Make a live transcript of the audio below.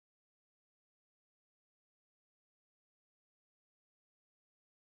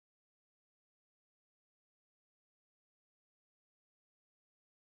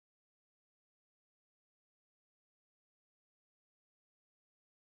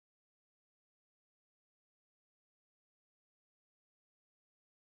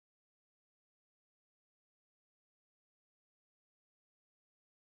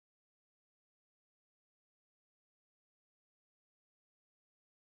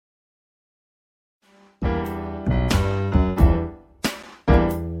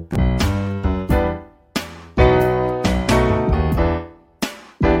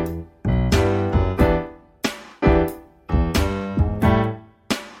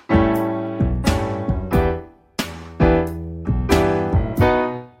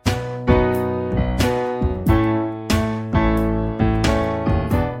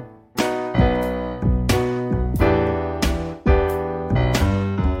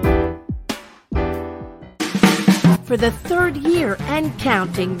For the third year and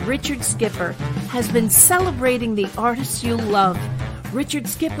counting, Richard Skipper has been celebrating the artists you love. Richard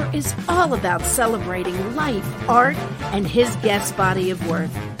Skipper is all about celebrating life, art, and his guest body of work.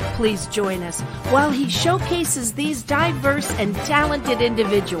 Please join us while he showcases these diverse and talented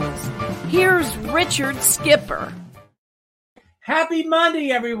individuals. Here's Richard Skipper. Happy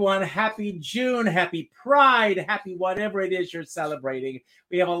Monday, everyone. Happy June. Happy Pride. Happy whatever it is you're celebrating.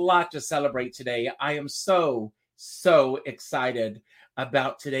 We have a lot to celebrate today. I am so excited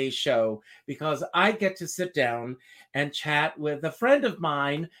about today's show because I get to sit down and chat with a friend of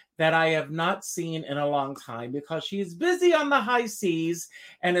mine that I have not seen in a long time because she is busy on the high seas.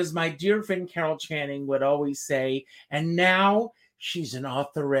 And as my dear friend Carol Channing would always say, and now she's an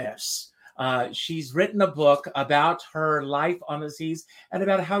authoress. She's written a book about her life on the seas and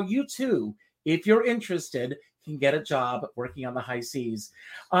about how you too, if you're interested, can get a job working on the high seas.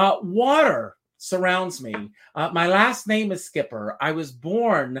 Water surrounds me. My last name is Skipper. I was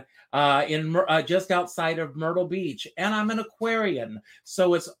born in just outside of Myrtle Beach, and I'm an Aquarian,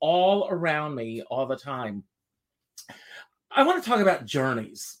 so it's all around me all the time. I want to talk about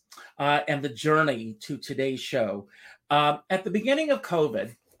journeys and the journey to today's show. At the beginning of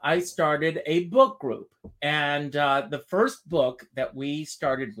COVID, I started a book group, and the first book that we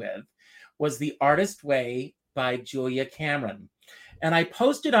started with was The Artist Way by Julia Cameron. And I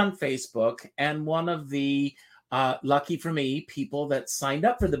posted on Facebook, and one of the, lucky for me, people that signed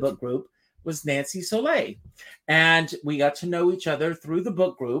up for the book group was Nancy Soulé. And we got to know each other through the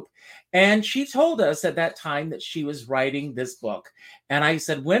book group. And she told us at that time that she was writing this book. And I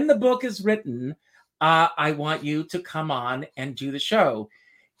said, when the book is written, I want you to come on and do the show.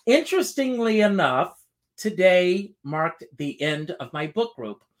 Interestingly enough, today marked the end of my book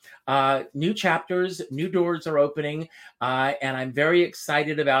group. New chapters, new doors are opening, and I'm very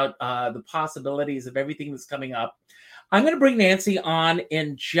excited about the possibilities of everything that's coming up. I'm going to bring Nancy on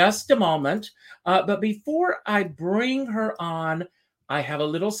in just a moment, but before I bring her on, I have a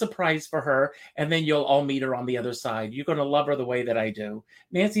little surprise for her, and then you'll all meet her on the other side. You're going to love her the way that I do.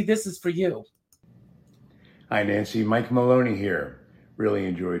 Nancy, this is for you. Hi, Nancy. Mike Maloney here. Really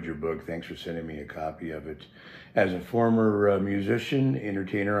enjoyed your book. Thanks for sending me a copy of it. As a former musician,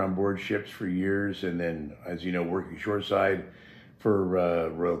 entertainer on board ships for years, and then, as you know, working shoreside for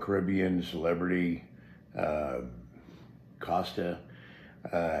Royal Caribbean, Celebrity, Costa,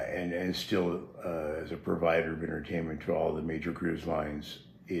 and still as a provider of entertainment to all the major cruise lines,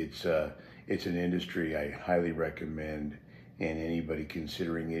 it's an industry I highly recommend, and anybody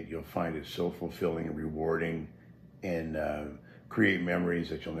considering it, you'll find it so fulfilling and rewarding, and create memories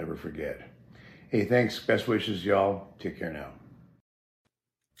that you'll never forget. Hey, thanks. Best wishes, y'all. Take care now.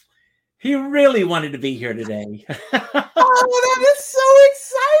 He really wanted to be here today. Oh, that is so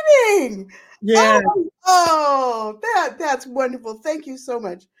exciting. Yeah. That's wonderful. Thank you so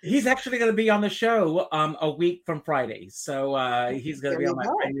much. He's actually going to be on the show a week from Friday. So he's going to be on my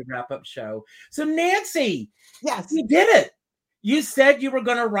Friday wrap-up show. So Nancy, yes, you did it. You said you were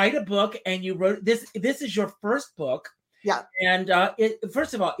going to write a book, and you wrote this. This is your first book. Yeah. And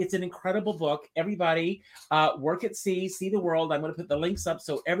first of all, it's an incredible book. Everybody, Work at Sea, See the World. I'm going to put the links up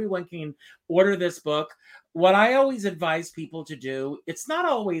so everyone can order this book. What I always advise people to do, it's not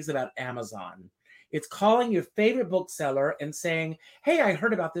always about Amazon. It's calling your favorite bookseller and saying, hey, I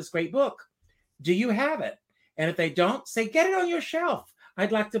heard about this great book. Do you have it? And if they don't, say, get it on your shelf.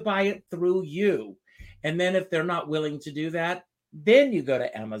 I'd like to buy it through you. And then if they're not willing to do that, then you go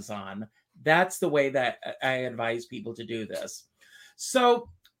to Amazon. That's the way that I advise people to do this. So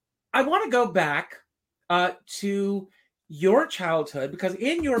I want to go back to your childhood, because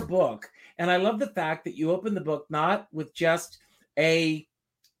in your book, and I love the fact that you open the book not with just a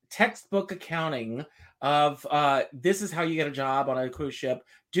textbook accounting of this is how you get a job on a cruise ship,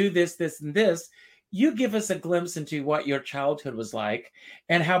 do this, this, and this. You give us a glimpse into what your childhood was like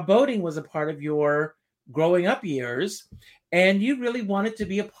and how boating was a part of your growing up years. And you really wanted to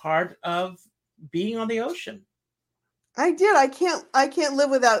be a part of being on the ocean. I did. I can't live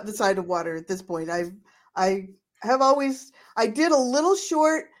without the sight of water at this point. I did a little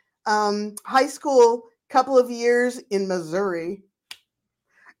short high school couple of years in Missouri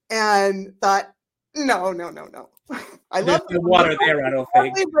and thought, no. I love the water there, I don't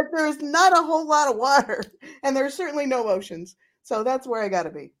think. But there's not a whole lot of water, and there's certainly no oceans. So that's where I got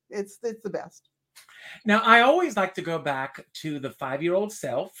to be. It's the best. Now, I always like to go back to the 5-year-old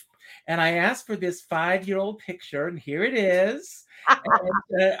self and I asked for this 5-year-old picture, and here it is.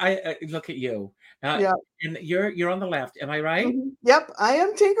 And I look at you. Yeah. And you're on the left. Am I right? Mhm. Yep, I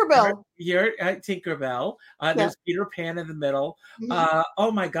am Tinkerbell. You're Tinkerbell. Yeah. There's Peter Pan in the middle. Mhm.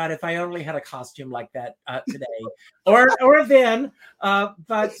 Oh my God! If I only had a costume like that today, or then.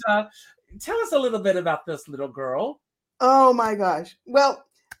 But tell us a little bit about this little girl. Oh my gosh. Well,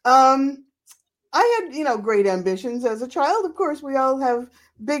 I had, great ambitions as a child. Of course, we all have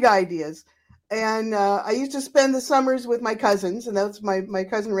big ideas. And I used to spend the summers with my cousins, and that's my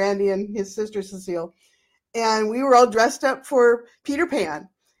cousin Randy and his sister Cecile. And we were all dressed up for Peter Pan.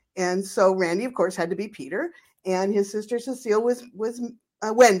 And so Randy, of course, had to be Peter, and his sister Cecile was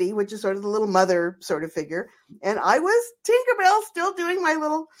Wendy, which is sort of the little mother sort of figure. And I was Tinkerbell, still doing my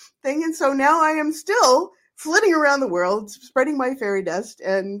little thing. And so now I am still flitting around the world, spreading my fairy dust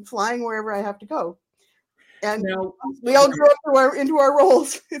and flying wherever I have to go. And now, we all grow into our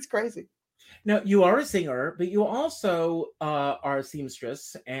roles. It's crazy. Now, you are a singer, but you also are a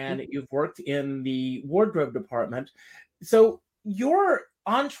seamstress, and you've worked in the wardrobe department. So your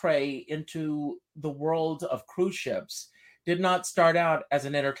entree into the world of cruise ships did not start out as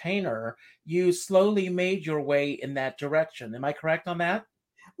an entertainer. You slowly made your way in that direction. Am I correct on that?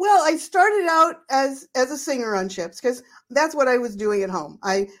 Well, I started out as a singer on ships because that's what I was doing at home.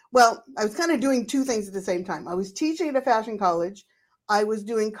 I was kind of doing two things at the same time. I was teaching at a fashion college. I was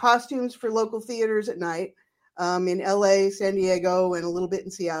doing costumes for local theaters at night in LA, San Diego, and a little bit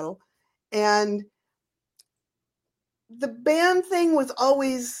in Seattle. And the band thing was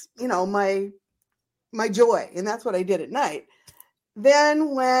always, my joy, and that's what I did at night.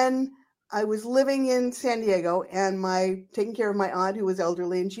 Then when I was living in San Diego and taking care of my aunt who was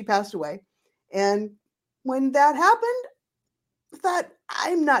elderly, and she passed away. And when that happened, I thought,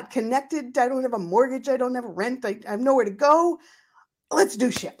 I'm not connected. I don't have a mortgage. I don't have a rent. I have nowhere to go. Let's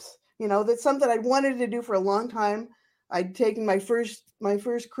do ships. That's something I'd wanted to do for a long time. I'd taken my first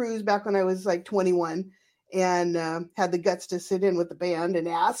cruise back when I was like 21 and had the guts to sit in with the band and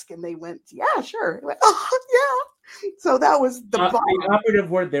ask. And they went, yeah, sure. I went, oh, yeah. So that was the operative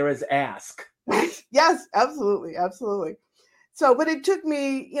word there is ask. Yes, absolutely. Absolutely. So, but it took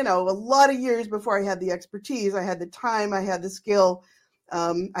me, a lot of years before I had the expertise. I had the time, I had the skill.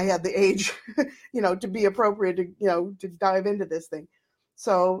 I had the age, to be appropriate to dive into this thing.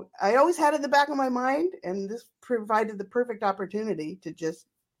 So I always had it in the back of my mind, and this provided the perfect opportunity to just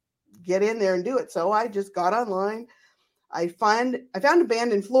get in there and do it. So I just got online. I found a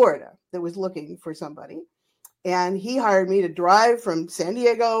band in Florida that was looking for somebody, and he hired me to drive from San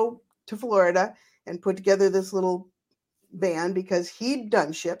Diego to Florida and put together this little band because he'd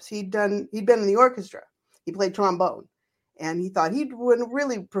done ships. He'd been in the orchestra. He played trombone. And he thought he would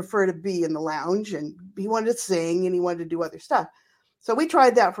really prefer to be in the lounge, and he wanted to sing and he wanted to do other stuff. So we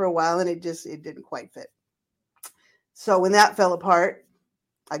tried that for a while, and it didn't quite fit. So when that fell apart,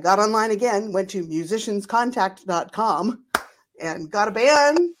 I got online again, went to musicianscontact.com and got a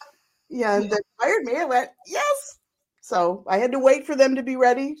band. Yeah, and they hired me. I went, yes. So I had to wait for them to be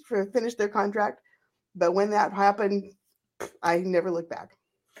ready to finish their contract. But when that happened, I never looked back.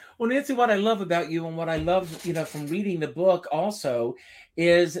 Well, Nancy, what I love about you and what I love, from reading the book also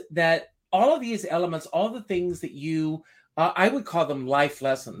is that all of these elements, all the things that you, I would call them life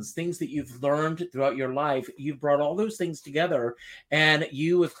lessons, things that you've learned throughout your life, you've brought all those things together and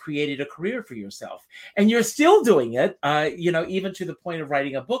you have created a career for yourself. And you're still doing it, even to the point of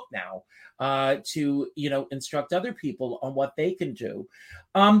writing a book now to, instruct other people on what they can do.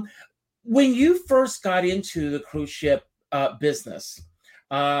 When you first got into the cruise ship business,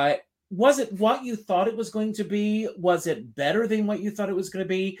 was it what you thought it was going to be? Was it better than what you thought it was going to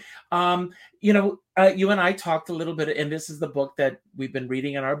be? You and I talked a little bit, and this is the book that we've been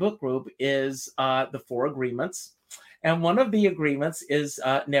reading in our book group, is the 4 agreements. And one of the agreements is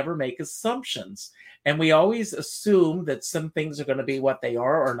never make assumptions. And we always assume that some things are going to be what they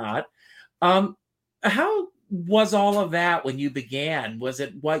are or not. How was all of that when you began? Was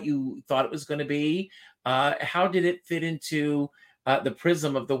it what you thought it was going to be? How did it fit into the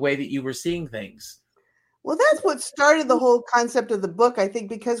prism of the way that you were seeing things? Well, that's what started the whole concept of the book, I think,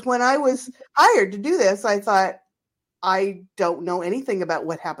 because when I was hired to do this, I thought, I don't know anything about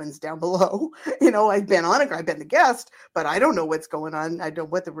what happens down below. I've been on it, I've been the guest, but I don't know what's going on. I don't know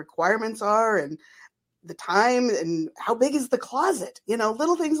what the requirements are and the time and how big is the closet,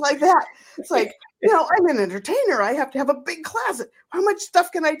 little things like that. It's like, I'm an entertainer. I have to have a big closet. How much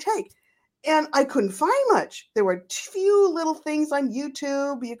stuff can I take? And I couldn't find much. There were few little things on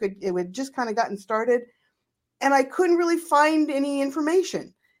YouTube. It had just kind of gotten started. And I couldn't really find any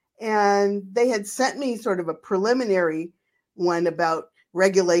information. And they had sent me sort of a preliminary one about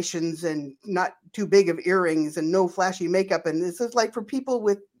regulations and not too big of earrings and no flashy makeup. And this is like for people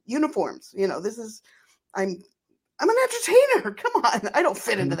with uniforms. I'm an entertainer. Come on. I don't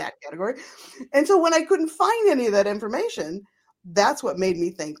fit into that category. And so when I couldn't find any of that information, that's what made me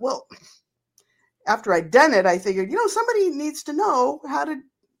think, well, after I'd done it, I figured, somebody needs to know how to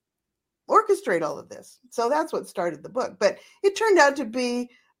orchestrate all of this. So that's what started the book. But it turned out to be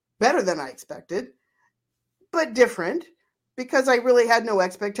better than I expected, but different, because I really had no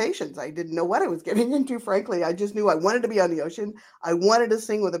expectations. I didn't know what I was getting into, frankly. I just knew I wanted to be on the ocean. I wanted to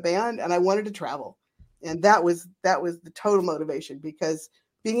sing with a band, and I wanted to travel. And that was the total motivation, because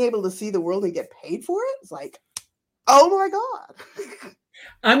being able to see the world and get paid for it is like, oh my God.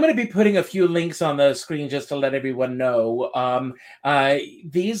 I'm going to be putting a few links on the screen just to let everyone know.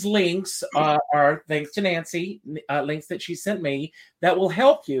 These links are thanks to Nancy, links that she sent me that will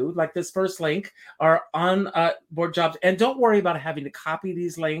help you. Like this first link are on board jobs. And don't worry about having to copy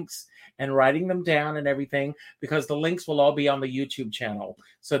these links and writing them down and everything, because the links will all be on the YouTube channel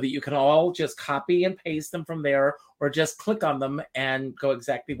so that you can all just copy and paste them from there, or just click on them and go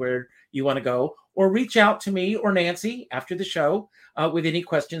exactly where you want to go, or reach out to me or Nancy after the show with any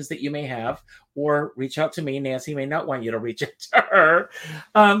questions that you may have, or reach out to me. Nancy may not want you to reach out to her.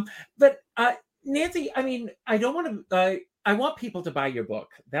 But Nancy, I mean, I want people to buy your book.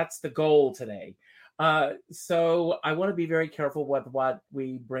 That's the goal today. So I want to be very careful with what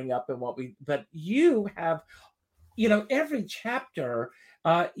we bring up and but you have, every chapter,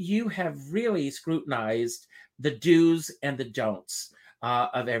 you have really scrutinized the do's and the don'ts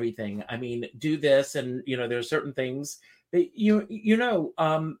of everything. I mean, do this, and there are certain things that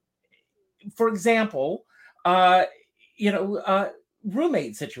for example,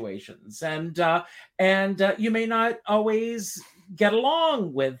 roommate situations, and you may not always get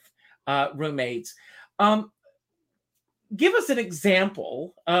along with roommates. Give us an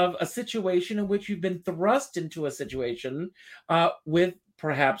example of a situation in which you've been thrust into a situation with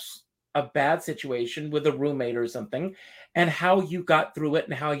perhaps a bad situation with a roommate or something, and how you got through it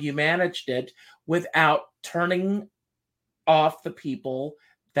and how you managed it without turning off the people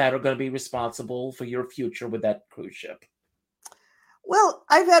that are going to be responsible for your future with that cruise ship. Well,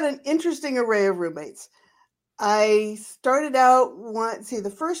 I've had an interesting array of roommates. I started out,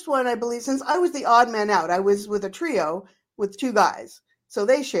 the first one, I believe, since I was the odd man out, I was with a trio with two guys. So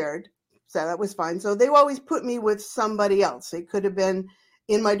they shared. So that was fine. So they always put me with somebody else. It could have been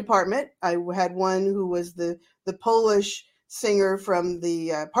in my department. I had one who was the Polish singer from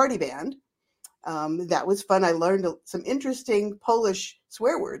the party band. That was fun. I learned some interesting Polish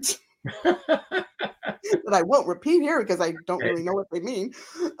swear words that I won't repeat here because I don't really know what they mean.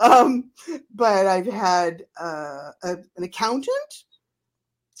 But I've had an accountant.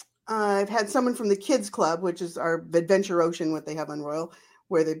 I've had someone from the kids club, which is our Adventure Ocean, what they have on Royal,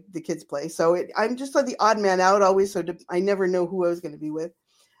 where the kids play. So I'm just like the odd man out always. So I never know who I was going to be with.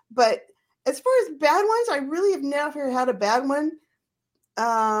 But as far as bad ones, I really have never had a bad one,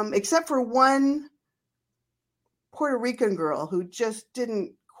 except for one Puerto Rican girl who just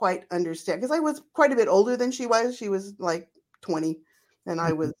didn't quite understand, because I was quite a bit older than she was. She was like 20 and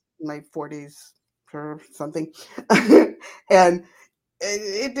I was in my 40s or something. And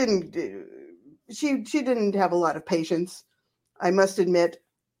it didn't, she didn't have a lot of patience. I must admit,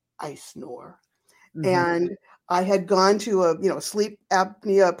 I snore. Mm-hmm. And I had gone to a sleep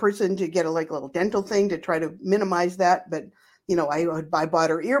apnea person to get a little dental thing to try to minimize that, but I bought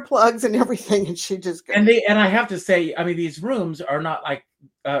her earplugs and everything, and she just and I have to say, I mean, these rooms are not like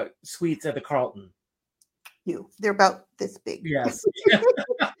suites at the Carlton. They're about this big. Yes. You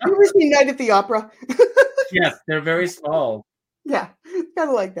ever seen Night at the Opera? Yes, they're very small. Yeah, kind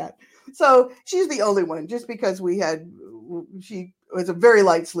of like that. So she's the only one, just because she was a very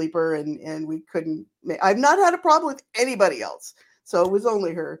light sleeper, and we couldn't. I've not had a problem with anybody else, so it was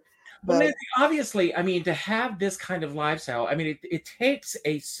only her. But well, Nancy, obviously, I mean, to have this kind of lifestyle, I mean, it takes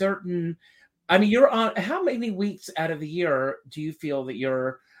a certain. I mean, you're on. How many weeks out of the year do you feel that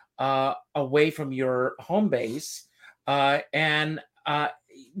you're away from your home base? And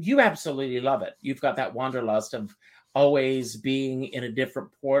you absolutely love it. You've got that wanderlust of always being in a different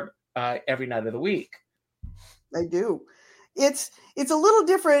port every night of the week. I do. It's a little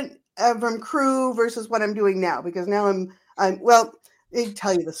different from crew versus what I'm doing now, because now I'm well. Let me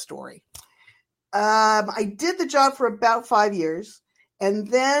tell you the story. I did the job for about 5 years, and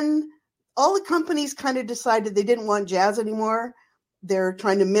then all the companies kind of decided they didn't want jazz anymore. They're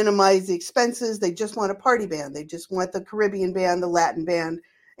trying to minimize the expenses. They just want a party band. They just want the Caribbean band, the Latin band,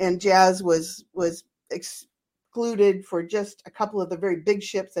 and jazz was excluded for just a couple of the very big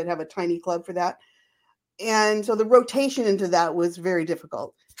ships that have a tiny club for that. And so the rotation into that was very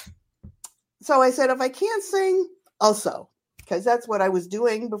difficult. So I said, if I can't sing, I'll sew, because that's what I was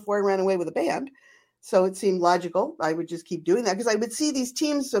doing before I ran away with a band. So it seemed logical. I would just keep doing that, because I would see these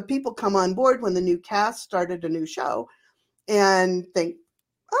teams of people come on board when the new cast started a new show and think,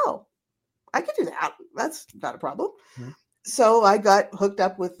 oh, I could do that. That's not a problem. Mm-hmm. So I got hooked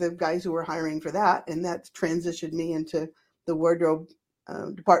up with the guys who were hiring for that. And that transitioned me into the wardrobe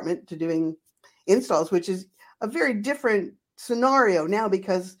department to doing installs, which is a very different scenario now,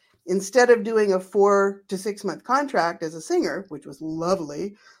 because instead of doing a 4 to 6 month contract as a singer, which was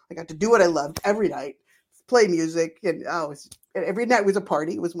lovely, I got to do what I loved every night, play music, and every night was a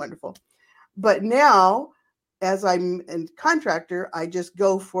party. It was wonderful. But now, as I'm a contractor, I just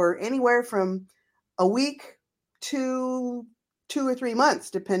go for anywhere from a week to 2 or 3 months,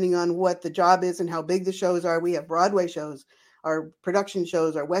 depending on what the job is and how big the shows are. We have Broadway shows, our production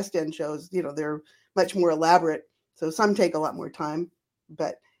shows, our West End shows. They're much more elaborate, so some take a lot more time.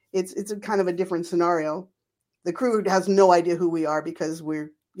 But it's a kind of a different scenario. The crew has no idea who we are, because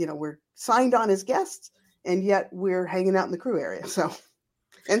we're signed on as guests, and yet we're hanging out in the crew area. So,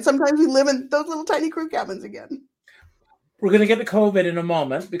 and sometimes we live in those little tiny crew cabins again. We're going to get to COVID in a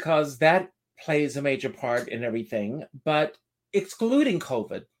moment, because that plays a major part in everything. But excluding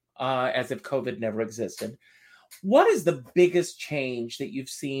COVID, as if COVID never existed, what is the biggest change that you've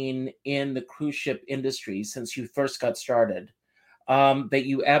seen in the cruise ship industry since you first got started, that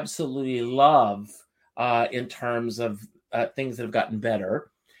you absolutely love in terms of things that have gotten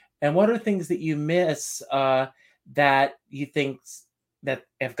better? And what are things that you miss that you think that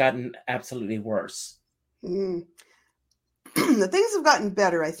have gotten absolutely worse? The things have gotten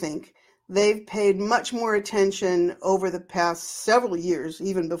better, I think. They've paid much more attention over the past several years,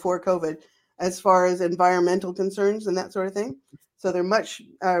 even before COVID, as far as environmental concerns and that sort of thing. So they're much,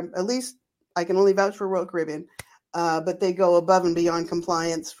 at least I can only vouch for Royal Caribbean, but they go above and beyond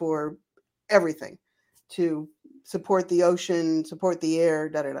compliance for everything to support the ocean, support the air,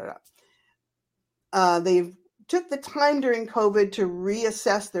 They've took the time during COVID to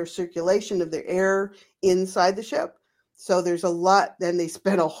reassess their circulation of their air inside the ship. So there's a lot, and they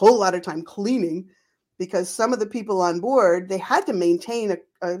spent a whole lot of time cleaning, because some of the people on board, they had to maintain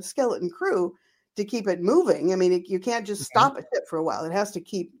a skeleton crew to keep it moving. I mean, you can't just stop a ship for a while. It has to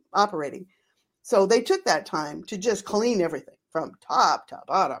keep operating. So they took that time to just clean everything from top to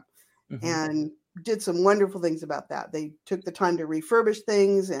bottom, and did some wonderful things about that. They took the time to refurbish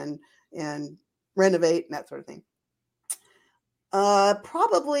things and renovate and that sort of thing.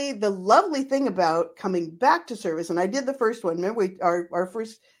 Probably the lovely thing about coming back to service, and I did the first one. Remember, our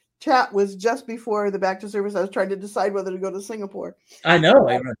first chat was just before the back to service. I was trying to decide whether to go to Singapore. I know.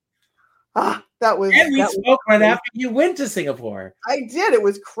 That was. And we spoke right after you went to Singapore. I did. It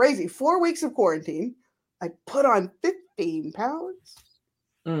was crazy. 4 weeks of quarantine. I put on 15 pounds.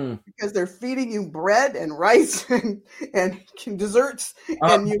 Because they're feeding you bread and rice and desserts,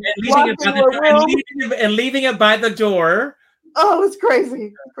 and leaving it by the door. Oh, it's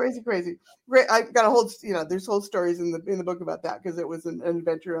crazy, crazy. I got a whole, there's whole stories in the book about that, because it was an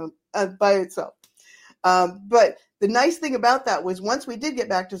adventure by itself. But the nice thing about that was, once we did get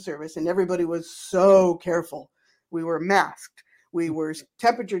back to service, and everybody was so careful, we were masked, we were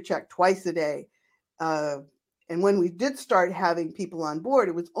temperature checked twice a day. And when we did start having people on board,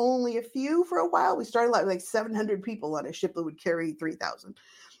 it was only a few for a while. We started like 700 people on a ship that would carry 3,000.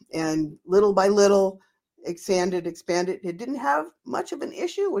 And little by little, expanded. It didn't have much of an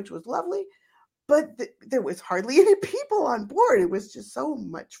issue, which was lovely. But there was hardly any people on board. It was just so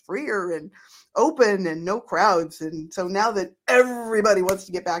much freer and open and no crowds. And so now that everybody wants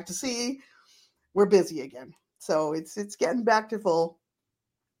to get back to sea, we're busy again. So it's getting back to full.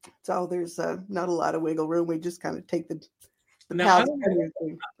 So there's not a lot of wiggle room. We just kind of take the path.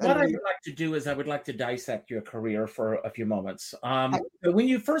 What I would like to do is I would like to dissect your career for a few moments. When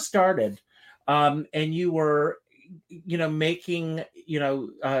you first started, and you were, making,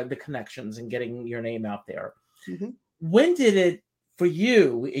 the connections and getting your name out there. When did it, for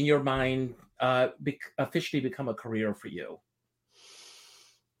you, in your mind, officially become a career for you?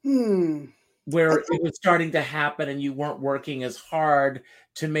 Where it was starting to happen and you weren't working as hard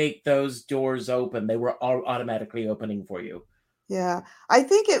to make those doors open. They were all automatically opening for you. Yeah. I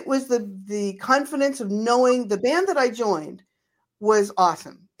think it was the confidence of knowing the band that I joined was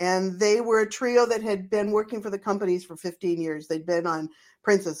awesome. And they were a trio that had been working for the companies for 15 years. They'd been on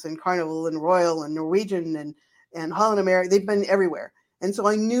Princess and Carnival and Royal and Norwegian and Holland America. They'd been everywhere. And so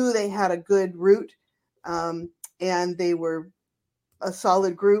I knew they had a good route. And they were a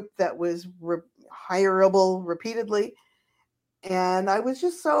solid group that was hireable repeatedly. And I was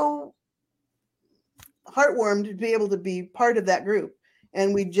just so heartwarmed to be able to be part of that group.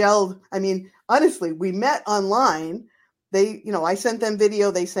 And we gelled. I mean, honestly, we met online. I sent them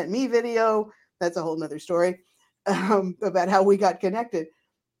video. They sent me video. That's a whole nother story about how we got connected.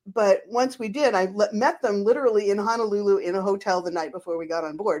 But once we did, I met them literally in Honolulu in a hotel the night before we got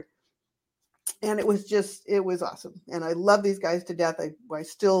on board. And it was awesome. And I love these guys to death. I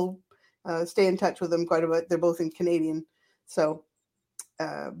still stay in touch with them quite a bit. They're both in Canadian. So,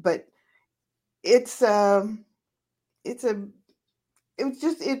 but it was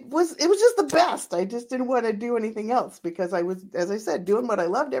just the best. I just didn't want to do anything else because I was, as I said, doing what I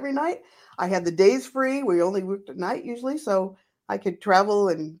loved every night. I had the days free. We only worked at night usually. So I could travel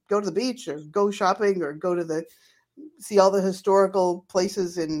and go to the beach or go shopping or go to see all the historical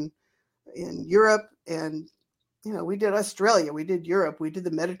places in Europe. And, we did Australia, we did Europe, we did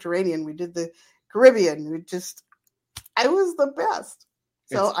the Mediterranean, we did the Caribbean. I was the best.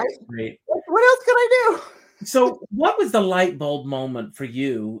 So great. What else could I do? So what was the light bulb moment for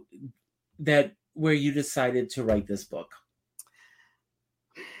you where you decided to write this book?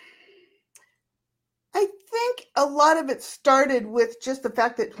 I think a lot of it started with just the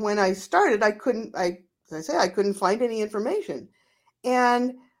fact that when I started, I couldn't find any information.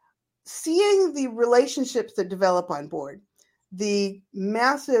 And seeing the relationships that develop on board, the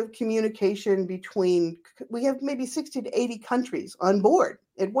massive communication we have maybe 60 to 80 countries on board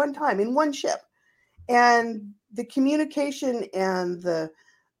at one time in one ship. And the communication and the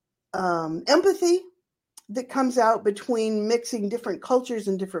empathy that comes out between mixing different cultures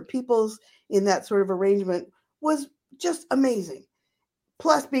and different peoples in that sort of arrangement was just amazing.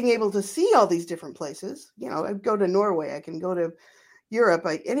 Plus being able to see all these different places, I go to Norway, I can go to Europe,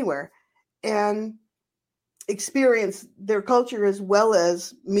 anywhere, and experience their culture as well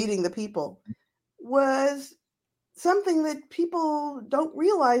as meeting the people was something that people don't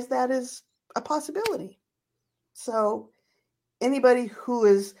realize that is a possibility. So anybody who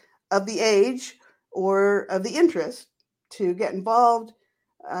is of the age or of the interest to get involved,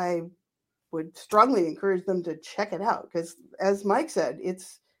 I would strongly encourage them to check it out because, as Mike said,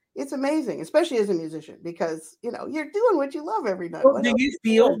 it's amazing, especially as a musician, because you're doing what you love every night. Well, do you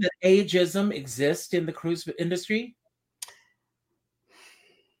feel that ageism exists in the cruise industry?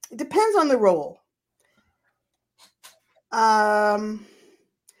 It depends on the role.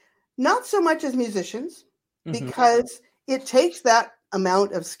 Not so much as musicians, because it takes that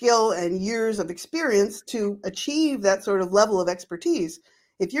amount of skill and years of experience to achieve that sort of level of expertise.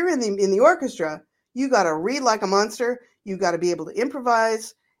 If you're in the orchestra, you got to read like a monster. You got to be able to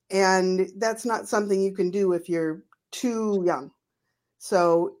improvise. And that's not something you can do if you're too young.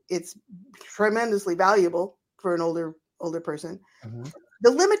 So it's tremendously valuable for an older person. Mm-hmm.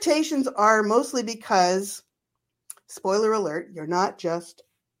 The limitations are mostly because, spoiler alert, you're not just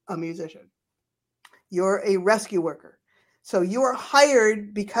a musician. You're a rescue worker. So you are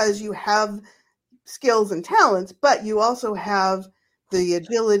hired because you have skills and talents, but you also have the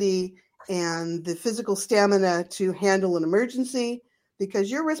agility and the physical stamina to handle an emergency,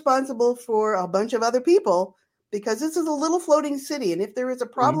 because you're responsible for a bunch of other people, because this is a little floating city. And if there is a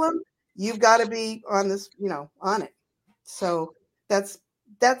problem, you've got to be on this, on it. So that's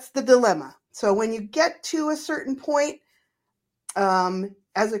the dilemma. So when you get to a certain point,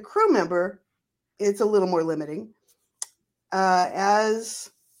 as a crew member, it's a little more limiting.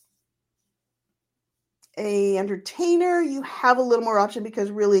 As a entertainer, you have a little more option, because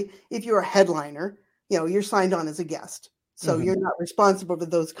really, if you're a headliner, you're signed on as a guest. So you're not responsible for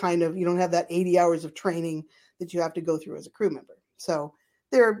those you don't have that 80 hours of training that you have to go through as a crew member. So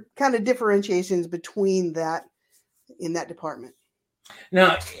there are kind of differentiations between that in that department.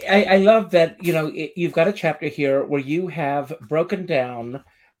 Now, I love that, you've got a chapter here where you have broken down,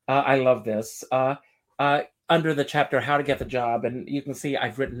 I love this, under the chapter, How to Get the Job. And you can see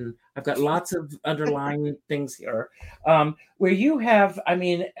I've got lots of underlying things here, where you have,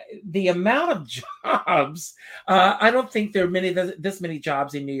 the amount of jobs, I don't think there are this many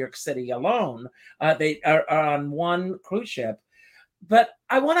jobs in New York City alone. They are on one cruise ship. But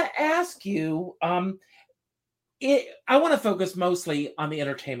I want to ask you, I want to focus mostly on the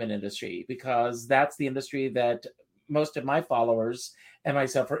entertainment industry, because that's the industry that most of my followers and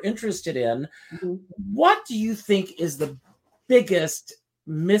myself are interested in. Mm-hmm. What do you think is the biggest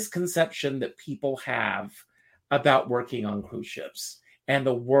misconception that people have about working on cruise ships and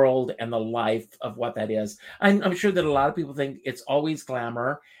the world and the life of what that is? I'm sure that a lot of people think it's always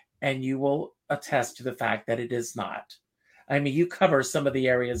glamour, and you will attest to the fact that it is not. You cover some of the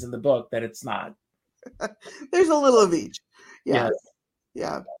areas in the book that it's not. There's a little of each. Yeah. Yes.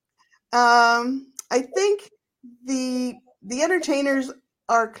 Yeah. I think the entertainers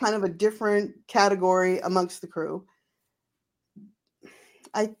are kind of a different category amongst the crew.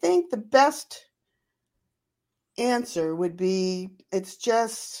 I think the best answer would be, it's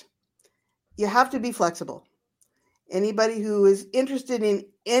just, you have to be flexible. Anybody who is interested in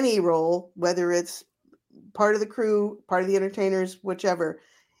any role, whether it's part of the crew, part of the entertainers, whichever,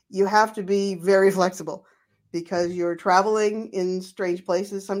 you have to be very flexible because you're traveling in strange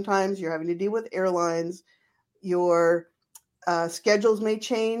places. Sometimes you're having to deal with airlines. Your schedules may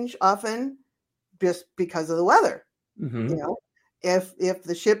change often just because of the weather. Mm-hmm. You know, if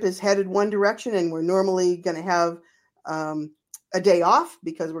the ship is headed one direction and we're normally going to have a day off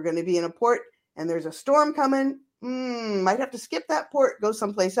because we're going to be in a port and there's a storm coming, might have to skip that port, go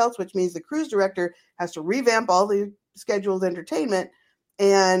someplace else, which means the cruise director has to revamp all the scheduled entertainment,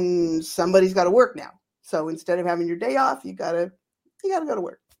 and somebody's got to work now. So instead of having your day off, you gotta go to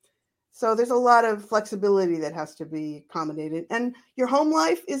work. So there's a lot of flexibility that has to be accommodated, and your home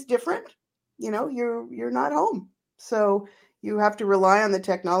life is different. You know, you're not home, so you have to rely on the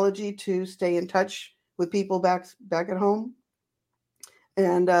technology to stay in touch with people back at home.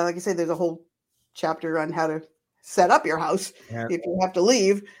 And like I say, there's a whole chapter on how to set up your house if you have to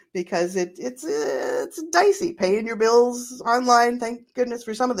leave, because it's dicey paying your bills online. Thank goodness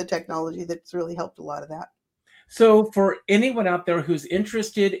for some of the technology that's really helped a lot of that. So for anyone out there who's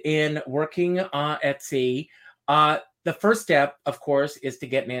interested in working at sea, the first step, of course, is to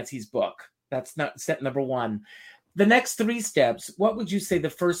get Nancy's book. That's not step number one. The next 3 steps, what would you say the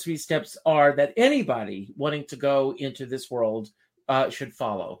first 3 steps are that anybody wanting to go into this world should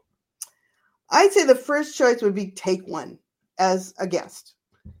follow? I'd say the first choice would be take one as a guest,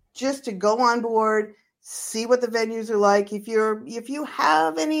 just to go on board, see what the venues are like. If you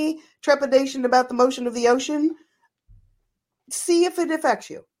have any trepidation about the motion of the ocean, see if it affects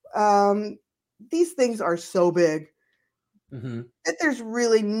you. These things are so big that there's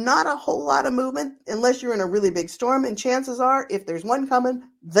really not a whole lot of movement unless you're in a really big storm. And chances are, if there's one coming,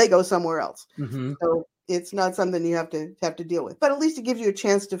 they go somewhere else. So it's not something you have to deal with, but at least it gives you a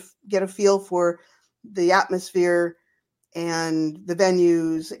chance to get a feel for the atmosphere and the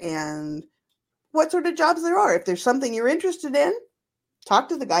venues and what sort of jobs there are. If there's something you're interested in, talk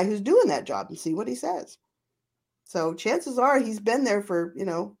to the guy who's doing that job and see what he says. So chances are he's been there for,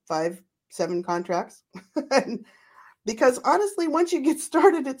 5-7 contracts. Because honestly, once you get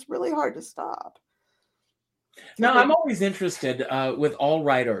started, it's really hard to stop. Now, I'm always interested with all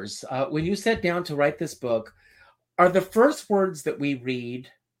writers. When you sat down to write this book, are the first words that we read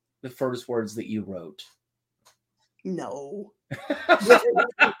the first words that you wrote? No.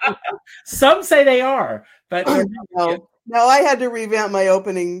 Some say they are, but no, I had to revamp my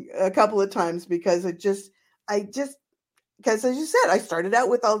opening a couple of times because because as you said, I started out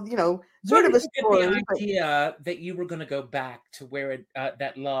with all, sort of a story. The idea that you were going to go back to where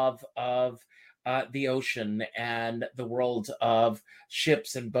that love of the ocean and the world of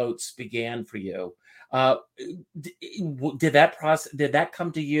ships and boats began for you. Did that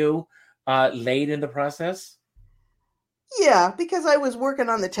come to you late in the process? Yeah, because I was working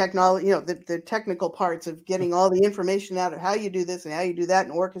on the technology, the technical parts of getting all the information out of how you do this and how you do that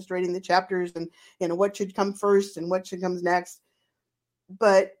and orchestrating the chapters and, what should come first and what should come next.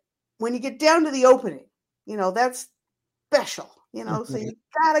 But when you get down to the opening, that's special, so you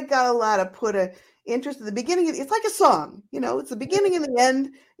gotta put a interest at the beginning. It's like a song, it's the beginning and the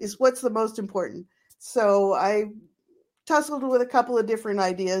end is what's the most important. So I tussled with a couple of different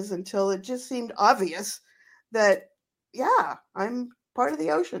ideas until it just seemed obvious that, yeah, I'm part of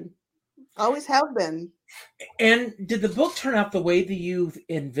the ocean. Always have been. And did the book turn out the way that you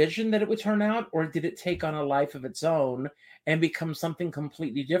envisioned that it would turn out, or did it take on a life of its own and become something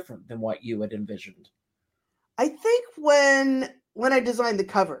completely different than what you had envisioned? I think when I designed the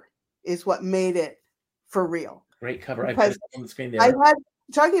cover is what made it for real. Great cover. I put it on the screen there. I had,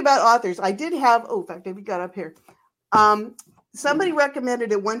 talking about authors, I did have, in fact, we got up here. Somebody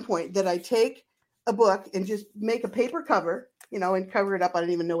recommended at one point that I take a book and just make a paper cover, and cover it up. I don't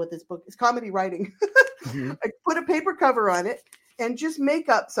even know what this book is. Comedy writing. I put a paper cover on it and just make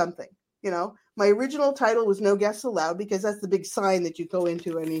up something. My original title was No Guests Allowed because that's the big sign that you go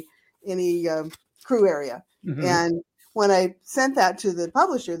into any crew area. And when I sent that to the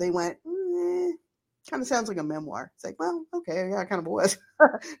publisher, they went, kind of sounds like a memoir. It's like, well, okay, yeah, it kind of was.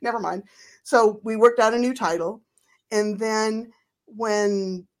 Never mind. So we worked out a new title. And then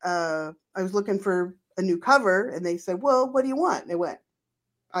when I was looking for a new cover and they said, well, what do you want? And they went,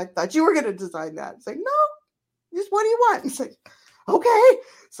 I thought you were going to design that. It's like, no, just what do you want? It's like, okay.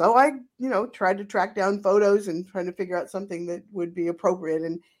 So I, tried to track down photos and trying to figure out something that would be appropriate.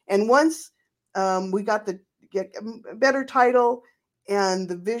 And once we got get a better title and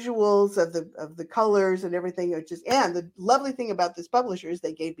the visuals of the colors and everything are just, and the lovely thing about this publisher is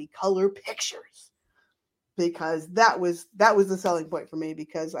they gave me color pictures, because that was the selling point for me,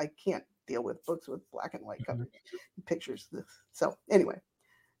 because I can't deal with books with black and white covers, pictures. So anyway,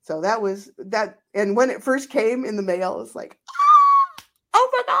 so that was that. And when it first came in the mail, it's like, oh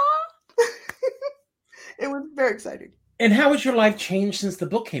my God. It was very exciting. And how has your life changed since the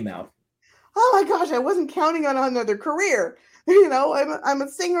book came out? Oh my gosh, I wasn't counting on another career. I'm a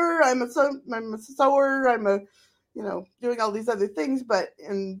singer, I'm a sewer, I'm a, doing all these other things,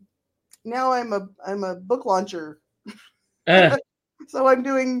 and now I'm a book launcher. So I'm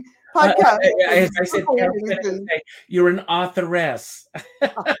doing podcasts. As I said, you're an authoress.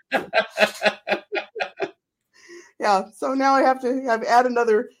 Yeah. So now I've add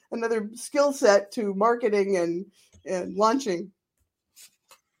another skill set to marketing and launching.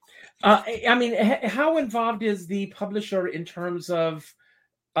 How involved is the publisher in terms of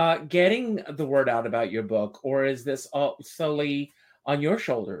getting the word out about your book, or is this all solely on your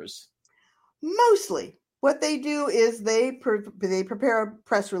shoulders? Mostly. What they do is they prepare a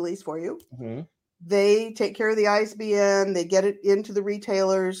press release for you. Mm-hmm. They take care of the ISBN. They get it into the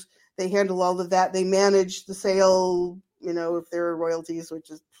retailers. They handle all of that. They manage the sale, if there are royalties,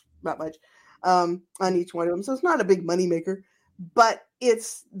 which is not much, on each one of them. So it's not a big moneymaker, but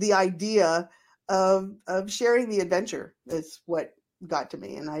it's the idea of sharing the adventure is what got to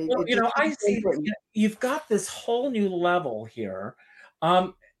me. And I see you've got this whole new level here.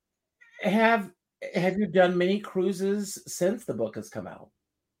 Have you done many cruises since the book has come out?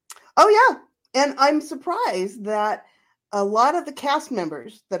 Oh yeah. And I'm surprised that a lot of the cast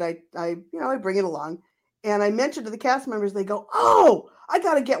members that I bring it along, and I mentioned to the cast members, they go, "Oh, I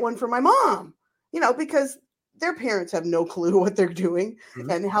got to get one for my mom," because their parents have no clue what they're doing, mm-hmm.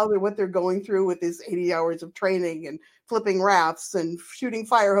 and what they're going through with this 80 hours of training and flipping rafts and shooting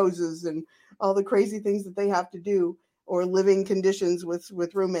fire hoses and all the crazy things that they have to do, or living conditions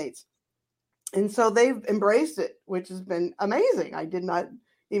with roommates. And so they've embraced it, which has been amazing. I did not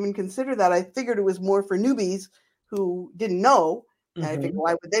even consider that. I figured it was more for newbies who didn't know. Mm-hmm. And I figured,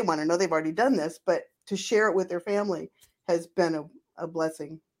 why would they want to know? They've already done this. But to share it with their family has been a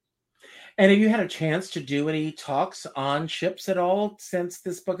blessing. And have you had a chance to do any talks on ships at all since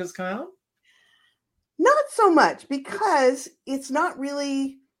this book has come out? Not so much, because it's not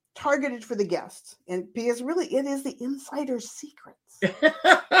really targeted for the guests. And because really it is the insider's secrets.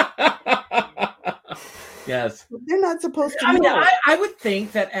 Yes. They're not supposed to know. I would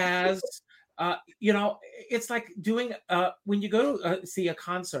think that as, it's like doing, when you go to see a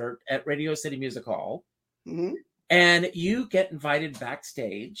concert at Radio City Music Hall, mm-hmm. and you get invited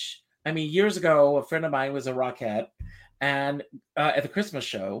backstage. Years ago, a friend of mine was a Rockette and at the Christmas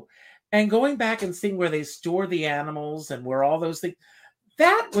show, and going back and seeing where they store the animals and where all those things,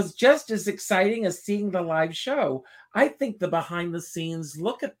 that was just as exciting as seeing the live show. I think the behind the scenes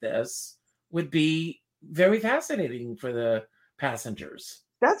look at this would be very fascinating for the passengers.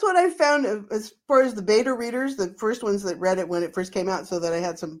 That's what I found as far as the beta readers, the first ones that read it when it first came out, so that I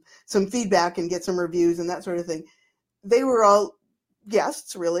had some feedback and get some reviews and that sort of thing. They were all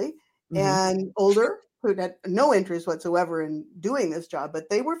guests, really, mm-hmm. and older, who had no interest whatsoever in doing this job, but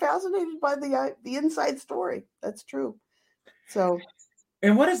they were fascinated by the inside story. That's true. So.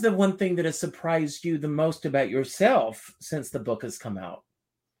 And what is the one thing that has surprised you the most about yourself since the book has come out?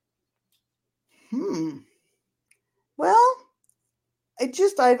 Well,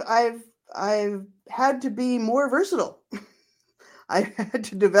 I've had to be more versatile. I've had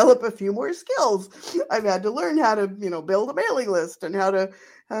to develop a few more skills. I've had to learn how to, build a mailing list and how to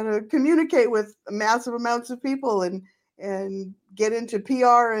communicate with massive amounts of people and get into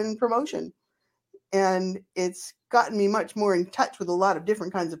PR and promotion. And it's gotten me much more in touch with a lot of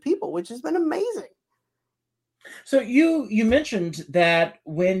different kinds of people, which has been amazing. So you mentioned that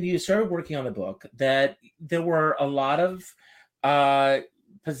when you started working on the book, that there were a lot of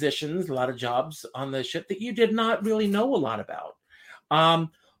positions, a lot of jobs on the ship that you did not really know a lot about.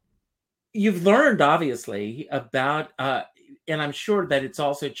 You've learned, obviously, about, and I'm sure that it's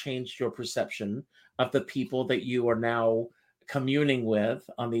also changed your perception of the people that you are now communing with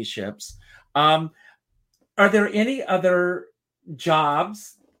on these ships. Are there any other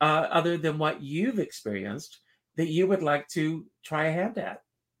jobs other than what you've experienced that you would like to try a hand at?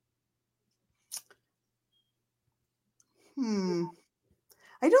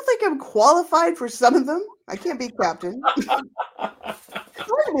 I don't think I'm qualified for some of them. I can't be captain. I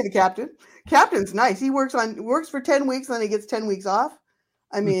want to be the captain. Captain's nice. He works for 10 weeks, then he gets 10 weeks off.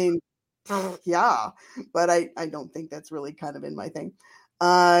 Yeah, but I don't think that's really kind of in my thing.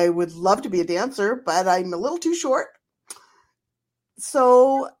 I would love to be a dancer, but I'm a little too short.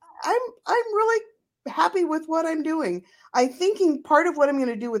 So I'm really happy with what I'm doing. I'm thinking part of what I'm going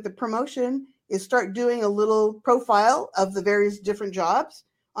to do with the promotion is start doing a little profile of the various different jobs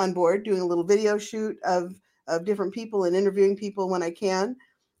on board, doing a little video shoot of different people and interviewing people when I can,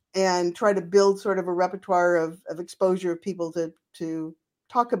 and try to build sort of a repertoire of exposure of people to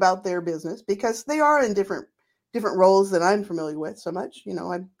talk about their business, because they are in different roles that I'm familiar with so much. You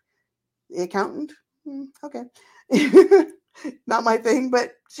know, I'm the accountant. Okay. Not my thing,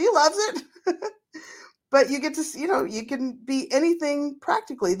 but she loves it. But you get to, you know, you can be anything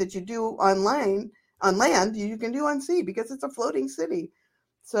practically that you do on land, you can do on sea, because it's a floating city.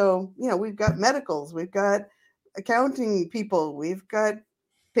 So, you know, we've got medicals, we've got accounting people, we've got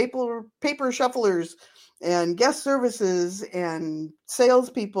paper shufflers and guest services and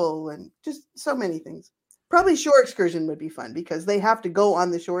salespeople and just so many things. Probably shore excursion would be fun, because they have to go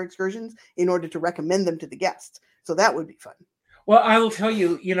on the shore excursions in order to recommend them to the guests. So that would be fun. Well, I will tell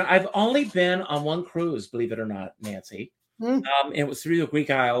you, you know, I've only been on one cruise, believe it or not, Nancy. It was through the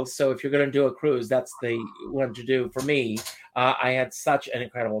Greek Isles. So if you're going to do a cruise, that's the one to do for me. I had such an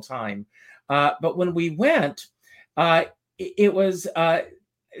incredible time. But when we went, it was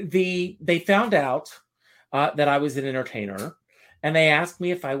they found out that I was an entertainer, and they asked me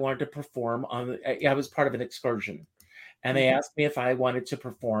if I wanted to perform on. I was part of an excursion, and they asked me if I wanted to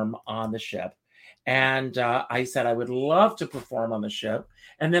perform on the ship. And I said, I would love to perform on the ship.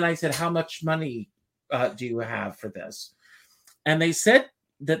 And then I said, how much money do you have for this? And they said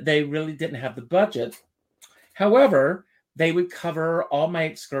that they really didn't have the budget. However, they would cover all my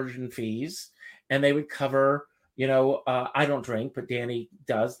excursion fees, and they would cover, you know, I don't drink, but Danny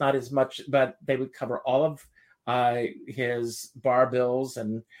does, not as much, but they would cover all of his bar bills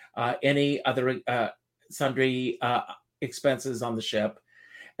and any other sundry expenses on the ship.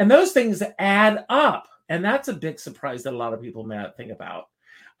 And those things add up. And that's a big surprise that a lot of people may not think about.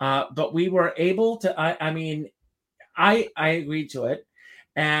 But we were able to, I agreed to it.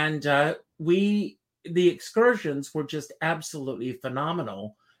 And the excursions were just absolutely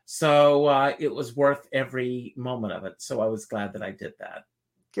phenomenal. So it was worth every moment of it. So I was glad that I did that.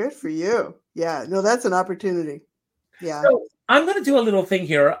 Good for you. Yeah, no, that's an opportunity. Yeah. So I'm going to do a little thing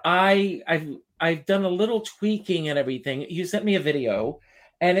here. I've done a little tweaking and everything. You sent me a video.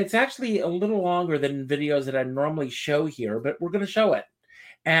 And it's actually a little longer than videos that I normally show here, but we're going to show it.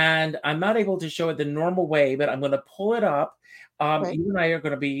 And I'm not able to show it the normal way, but I'm going to pull it up. Right. You and I are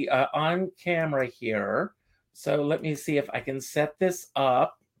going to be on camera here. So let me see if I can set this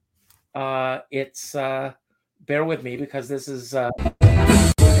up. It's bear with me, because this is...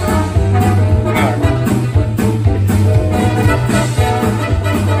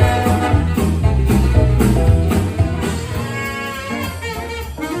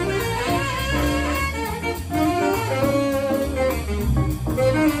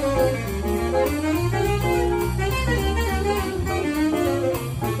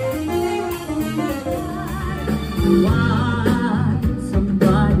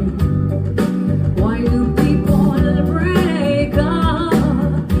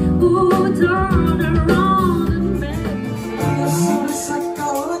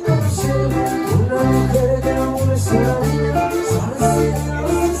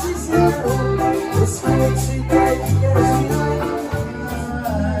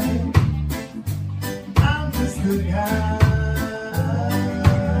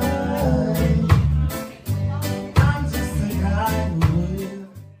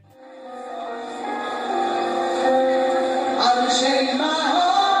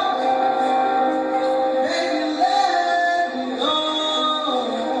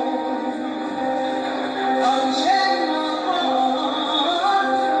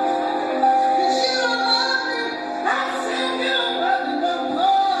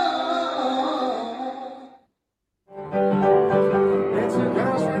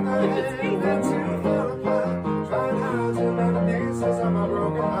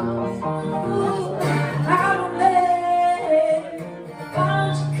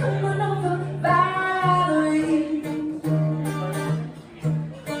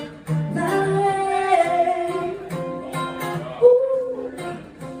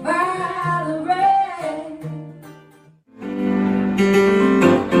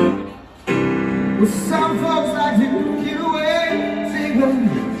 Some folks like to get away, take a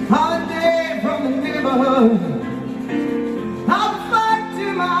holiday from the neighborhood. I'll be back to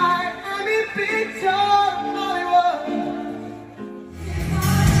Miami Beach or Hollywood.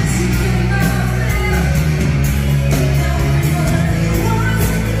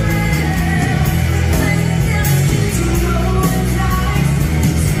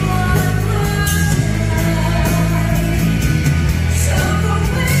 So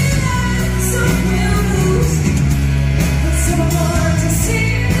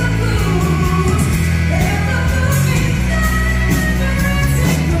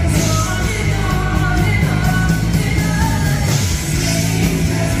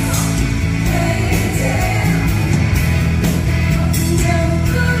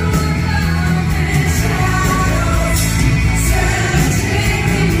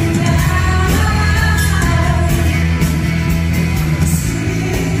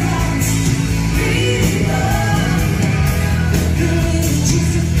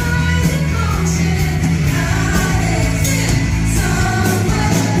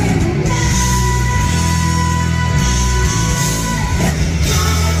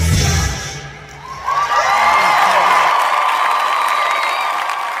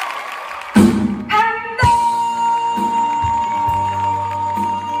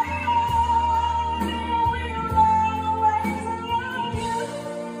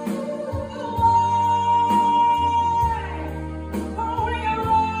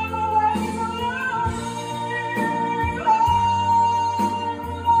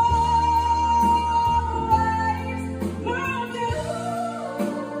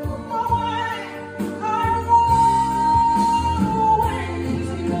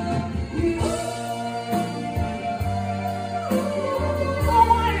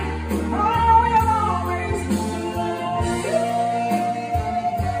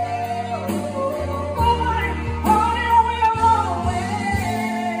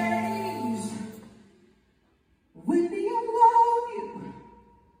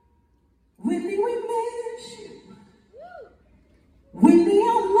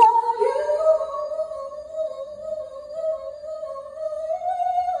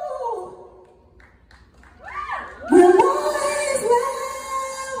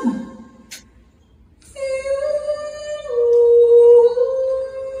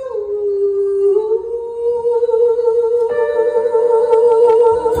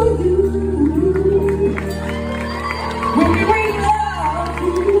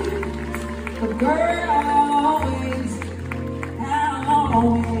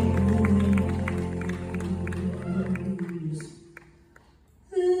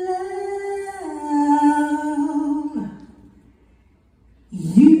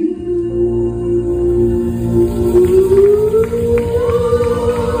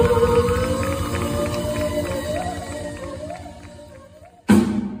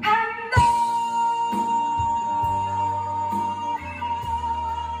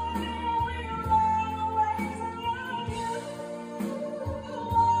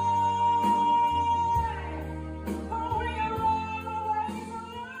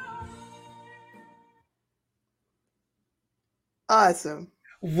Awesome.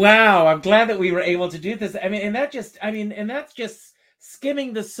 Wow, I'm glad that we were able to do this. And that's just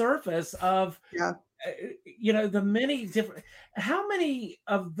skimming the surface of, Yeah. the many different. How many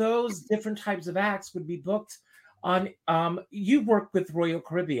of those different types of acts would be booked on? You work with Royal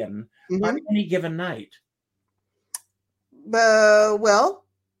Caribbean on any given night. Well,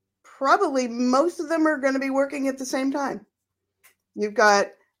 probably most of them are going to be working at the same time. You've got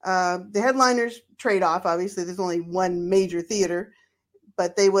the headliners trade off. Obviously, there's only one major theater,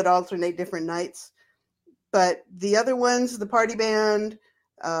 but they would alternate different nights. But the other ones, the party band,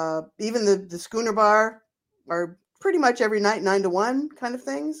 even the Schooner Bar, are pretty much every night 9 to 1 kind of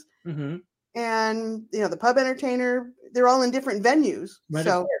things. Mm-hmm. And the pub entertainer, they're all in different venues. Right,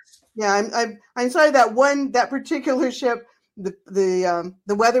 so yeah, I'm sorry that particular ship, the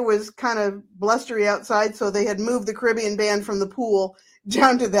weather was kind of blustery outside, so they had moved the Caribbean band from the pool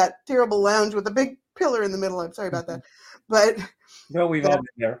down to that terrible lounge with a big pillar in the middle. I'm sorry about that, but no, we've all been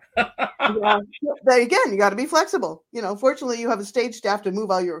there. Again, you got to be flexible. Fortunately, you have a stage staff to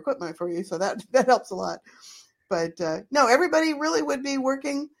move all your equipment for you, so that helps a lot. But no, everybody really would be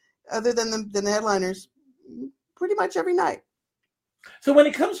working, other than the headliners, pretty much every night. So when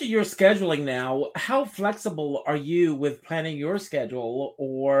it comes to your scheduling now, how flexible are you with planning your schedule?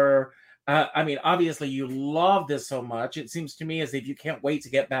 Or, obviously you love this so much. It seems to me as if you can't wait to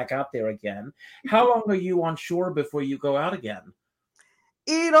get back out there again. How long are you on shore before you go out again?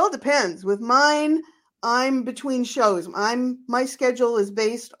 It all depends. With mine, I'm between shows. My schedule is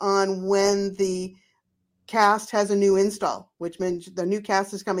based on when the cast has a new install, which means the new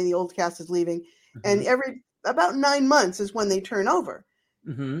cast is coming, the old cast is leaving. Mm-hmm. And every about 9 months is when they turn over.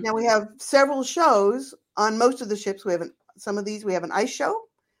 Mm-hmm. Now we have several shows on most of the ships. We have some of these. We have an ice show,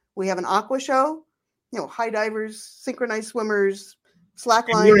 we have an aqua show. High divers, synchronized swimmers,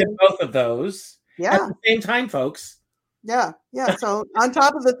 slackline. You're in both of those, yeah, at the same time, folks. Yeah. So on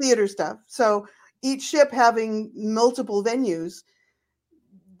top of the theater stuff, so each ship having multiple venues,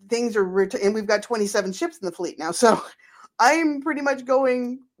 things are and we've got 27 ships in the fleet now, so I'm pretty much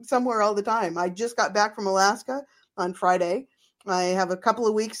going somewhere all the time. I just got back from Alaska on Friday. I have a couple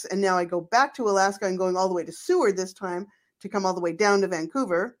of weeks, and now I go back to Alaska and going all the way to Seward this time to come all the way down to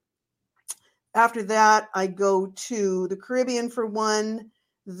Vancouver. After that, I go to the Caribbean for one.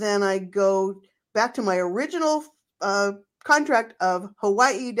 Then I go back to my original contract of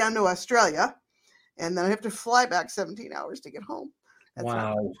Hawaii down to Australia. And then I have to fly back 17 hours to get home. That's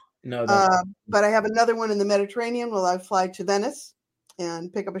wow. No, but I have another one in the Mediterranean while I fly to Venice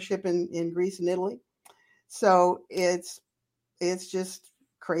and pick up a ship in Greece and Italy. So it's just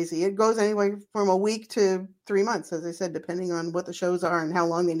crazy. It goes anywhere from a week to 3 months, as I said, depending on what the shows are and how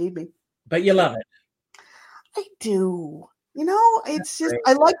long they need me. But you love it. I do. It's just,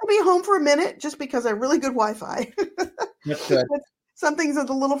 I like to be home for a minute just because I have really good Wi-Fi. That's good. Some things are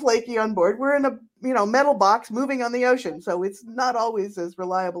a little flaky on board. We're in a metal box moving on the ocean, so it's not always as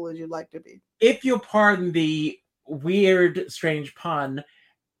reliable as you'd like to be. If you'll pardon the weird, strange pun,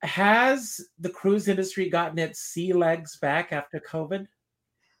 has the cruise industry gotten its sea legs back after COVID?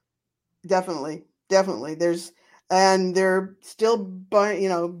 Definitely. They're still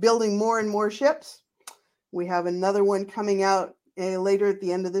building more and more ships. We have another one coming out later at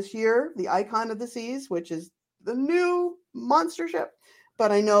the end of this year, the Icon of the Seas, which is the new monster ship.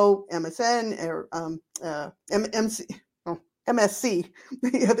 But I know MSN or MSC,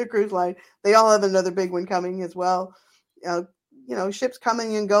 the other cruise line, they all have another big one coming as well. Ships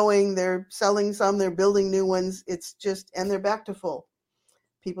coming and going. They're selling some, they're building new ones. It's just, and they're back to full.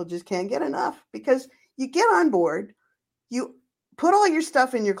 People just can't get enough because you get on board, you put all your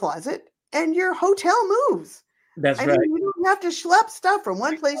stuff in your closet, and your hotel moves. That's right. You don't have to schlep stuff from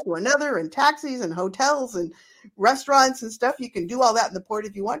one place to another, and taxis and hotels and restaurants and stuff. You can do all that in the port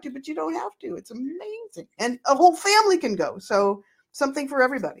if you want to, but you don't have to. It's amazing. And a whole family can go. So something for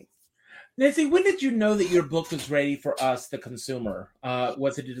everybody. Nancy, when did you know that your book was ready for us, the consumer?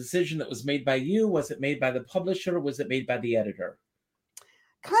 Was it a decision that was made by you? Was it made by the publisher? Was it made by the editor?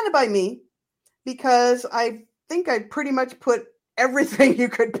 Kind of by me, because I think I pretty much put everything you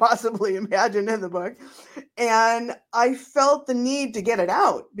could possibly imagine in the book. And I felt the need to get it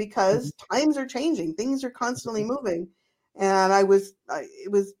out because times are changing. Things are constantly moving. And it was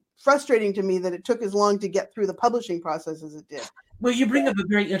frustrating to me that it took as long to get through the publishing process as it did. Well, you bring up a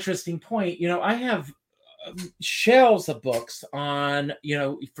very interesting point. I have shelves of books on,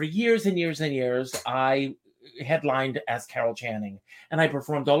 for years and years and years, I headlined as Carol Channing, and I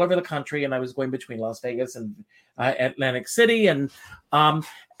performed all over the country, and I was going between Las Vegas and Atlantic City, and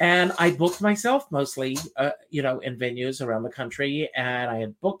I booked myself mostly, in venues around the country, and I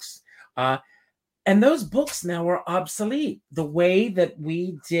had books. And those books now are obsolete. The way that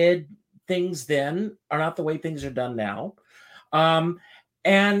we did things then are not the way things are done now.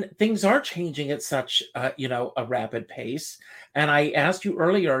 And things are changing at such, a rapid pace. And I asked you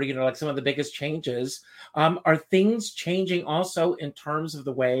earlier, like some of the biggest changes, are things changing also in terms of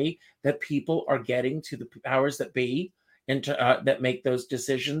the way that people are getting to the powers that be that make those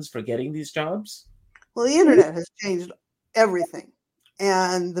decisions for getting these jobs? Well, the internet has changed everything,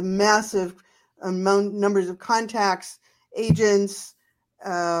 and the massive numbers of contacts, agents,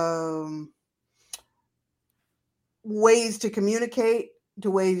 ways to communicate, to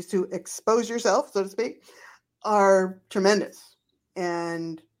ways to expose yourself, so to speak, are tremendous.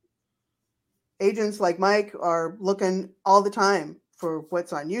 And agents like Mike are looking all the time for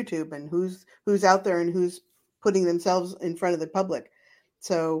what's on YouTube and who's out there and who's putting themselves in front of the public.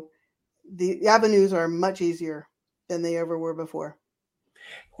 So the avenues are much easier than they ever were before.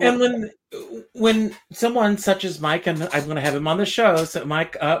 And when someone such as Mike, and I'm going to have him on the show, so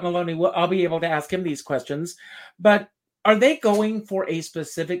Mike Maloney, I'll be able to ask him these questions, but are they going for a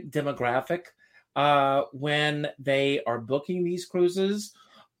specific demographic when they are booking these cruises?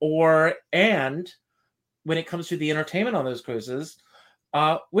 And when it comes to the entertainment on those cruises,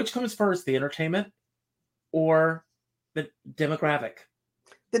 which comes first, the entertainment or the demographic?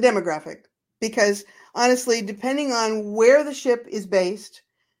 The demographic. Because honestly, depending on where the ship is based,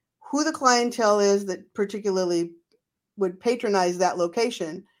 who the clientele is that particularly would patronize that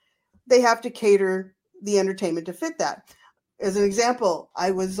location, they have to cater the entertainment to fit that. As an example, I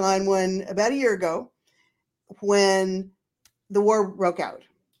was on one about a year ago when the war broke out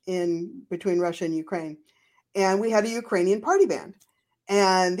between Russia and Ukraine. And we had a Ukrainian party band.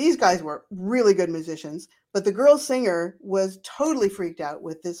 And these guys were really good musicians. But the girl singer was totally freaked out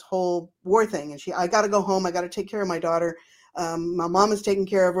with this whole war thing. And I got to go home. I got to take care of my daughter. My mom is taking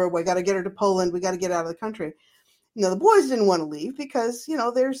care of her. We got to get her to Poland. We got to get out of the country. The boys didn't want to leave because,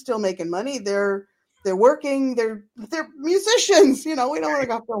 they're still making money. They're working. They're musicians. We don't want to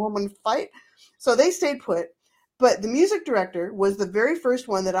go home and fight. So they stayed put. But the music director was the very first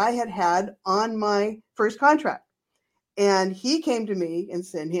one that I had on my first contract. And he came to me and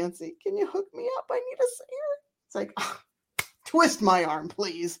said, "Nancy, can you hook me up? I need a singer." It's like, twist my arm,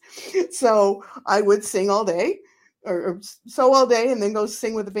 please. So I would sing all day or sew all day and then go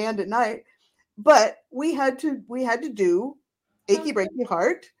sing with the band at night. But we had to do Achy Breaky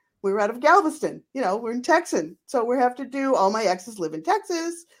Heart. We were out of Galveston, we're in Texas. So we have to do All My Exes Live in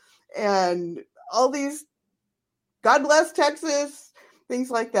Texas and all these God Bless Texas, things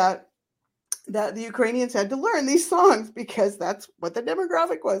like that the Ukrainians had to learn these songs because that's what the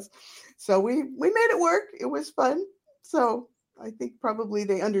demographic was. So we made it work. It was fun. So I think probably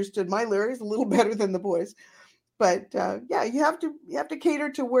they understood my lyrics a little better than the boys. But you have to cater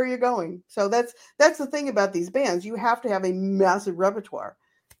to where you're going. So that's the thing about these bands. You have to have a massive repertoire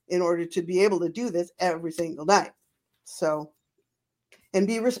in order to be able to do this every single night. So, and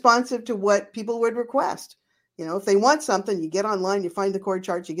be responsive to what people would request. If they want something, you get online, you find the chord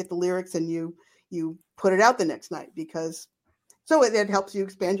charts, you get the lyrics, and you put it out the next night so it helps you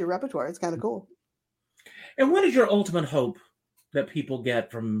expand your repertoire. It's kind of cool. And what is your ultimate hope that people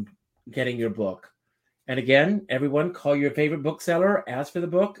get from getting your book? And again, everyone, call your favorite bookseller, ask for the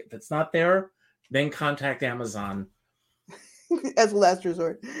book. If it's not there, then contact Amazon. As a last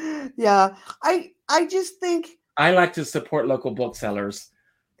resort. Yeah. I just think I like to support local booksellers.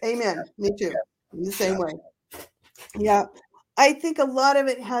 Amen. Me too. In the same way. Yeah. I think a lot of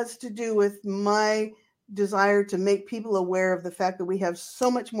it has to do with my desire to make people aware of the fact that we have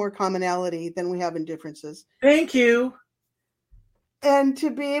so much more commonality than we have in differences. Thank you. And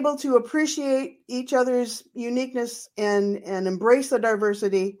to be able to appreciate each other's uniqueness and embrace the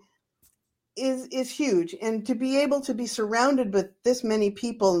diversity is huge. And to be able to be surrounded with this many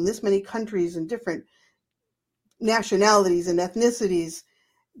people in this many countries and different nationalities and ethnicities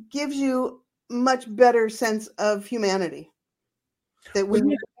gives you much better sense of humanity that we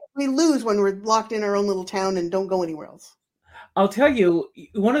lose when we're locked in our own little town and don't go anywhere else. I'll tell you,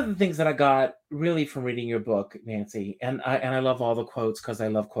 one of the things that I got really from reading your book, Nancy, and I love all the quotes because I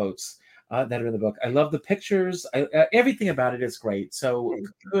love quotes that are in the book. I love the pictures. Everything about it is great. So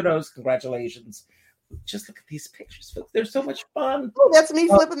kudos, congratulations. Just look at these pictures. They're so much fun. Oh, that's me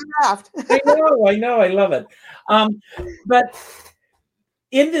flipping the raft. I know. I love it. But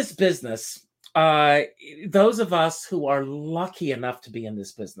in this business, those of us who are lucky enough to be in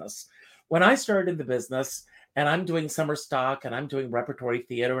this business, when I started in the business and I'm doing summer stock and I'm doing repertory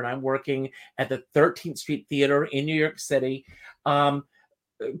theater and I'm working at the 13th Street Theater in New York City,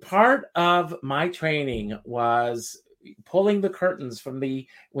 part of my training was pulling the curtains from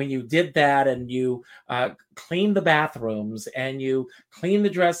when you did that, and you cleaned the bathrooms, and you cleaned the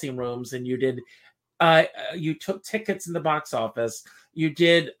dressing rooms, and you took tickets in the box office. You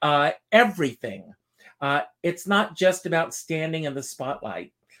did everything. It's not just about standing in the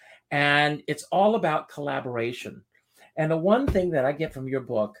spotlight, and it's all about collaboration. And the one thing that I get from your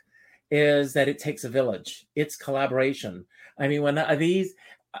book is that it takes a village. It's collaboration. I mean, when I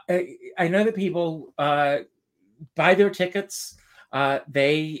know that people buy their tickets. They're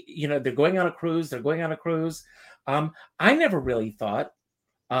going on a cruise. I never really thought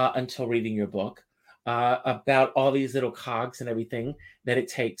until reading your book about all these little cogs and everything that it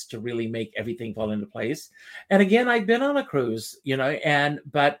takes to really make everything fall into place. And again, I've been on a cruise,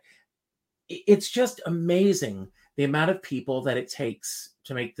 but it's just amazing the amount of people that it takes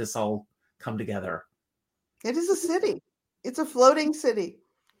to make this all come together. It is a city. It's a floating city.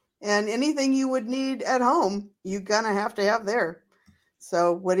 And anything you would need at home, you're going to have there.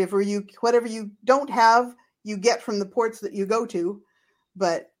 So whatever you don't have, you get from the ports that you go to.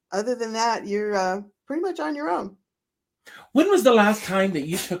 But other than that, you're pretty much on your own. When was the last time that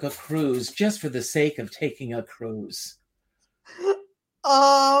you took a cruise just for the sake of taking a cruise?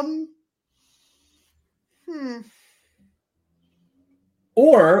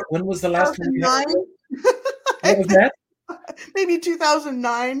 Or when was the last time you had what was that? Maybe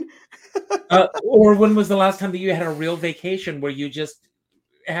 2009. Or when was the last time that you had a real vacation where you just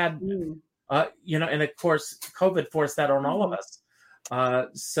had, and of course, COVID forced that on all of us.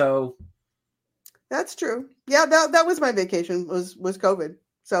 So that's true. Yeah, that was my vacation. Was COVID.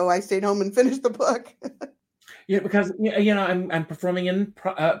 So I stayed home and finished the book. Yeah, because I'm performing in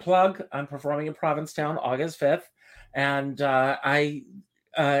Plug. I'm performing in Provincetown August 5th, and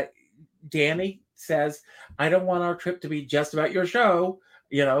Danny says, I don't want our trip to be just about your show,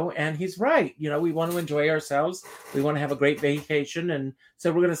 and he's right. We want to enjoy ourselves. We want to have a great vacation. And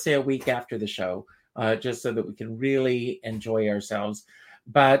so we're going to stay a week after the show, just so that we can really enjoy ourselves.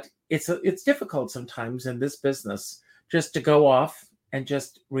 But it's difficult sometimes in this business just to go off and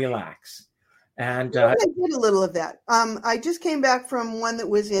just relax. And I did a little of that. I just came back from one that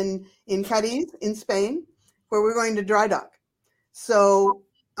was in Cadiz in Spain, where we're going to dry dock. So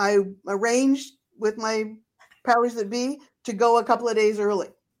I arranged with my powers that be to go a couple of days early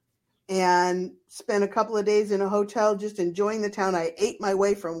and spend a couple of days in a hotel just enjoying the town. I ate my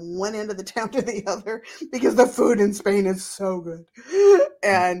way from one end of the town to the other because the food in Spain is so good.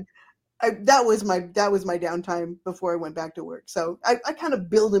 And that was my downtime before I went back to work. So I kind of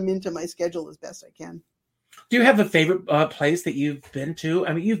build them into my schedule as best I can. Do you have a favorite place that you've been to?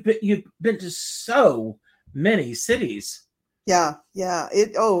 I mean, you've been to so many cities. Yeah.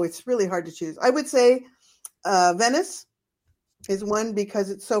 It's really hard to choose. I would say Venice is one because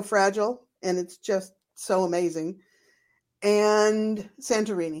it's so fragile and it's just so amazing. And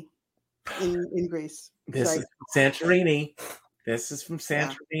Santorini in Greece. This is Santorini. This is from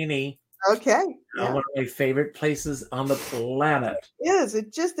Santorini. Yeah. Okay. One of my favorite places on the planet. Yes,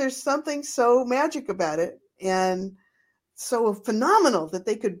 there's something so magic about it and so phenomenal that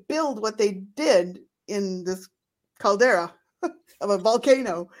they could build what they did in this caldera of a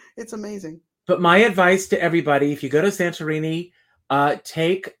volcano. It's amazing. But my advice to everybody, if you go to Santorini,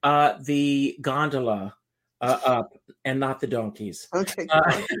 take the gondola up and not the donkeys. Okay.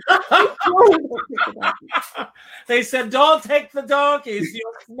 They said, don't take the donkeys.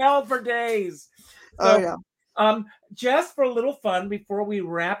 You'll smell for days. So, just for a little fun, before we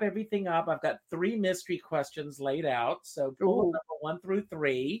wrap everything up, I've got 3 mystery questions laid out. So pull number 1 through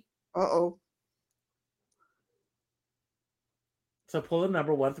 3. Uh-oh. So pull the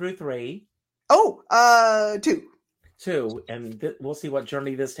number 1 through 3. 2. 2, and we'll see what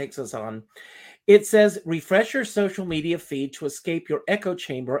journey this takes us on. It says, refresh your social media feed to escape your echo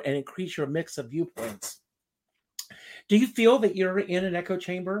chamber and increase your mix of viewpoints. Do you feel that you're in an echo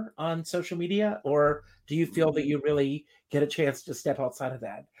chamber on social media, or do you feel that you really get a chance to step outside of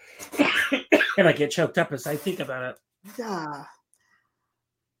that? And I get choked up as I think about it. Yeah.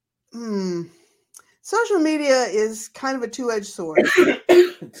 Social media is kind of a two-edged sword.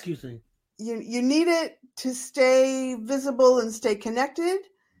 Excuse me. You need it to stay visible and stay connected.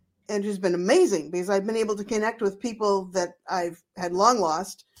 And it has been amazing because I've been able to connect with people that I've had long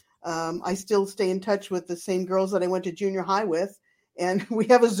lost. I still stay in touch with the same girls that I went to junior high with. And we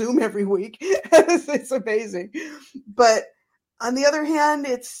have a Zoom every week. It's amazing. But on the other hand,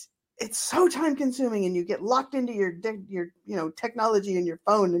 it's so time consuming and you get locked into your technology and your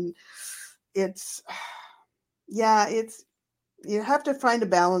phone. And you have to find a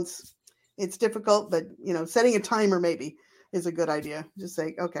balance. It's difficult, but setting a timer maybe is a good idea. Just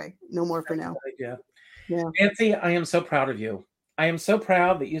say, okay, no more for now. Yeah. Yeah. Nancy, I am so proud of you. I am so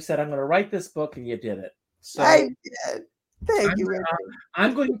proud that you said, I'm going to write this book, and you did it. So I did. Thank I'm, you, Richard.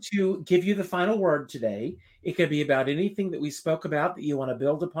 I'm going to give you the final word today. It could be about anything that we spoke about that you want to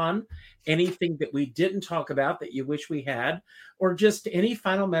build upon, anything that we didn't talk about that you wish we had, or just any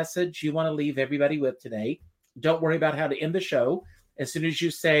final message you want to leave everybody with today. Don't worry about how to end the show. As soon as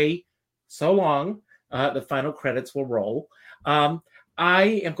you say so long, the final credits will roll. I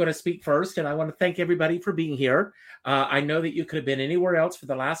am going to speak first, and I want to thank everybody for being here. I know that you could have been anywhere else for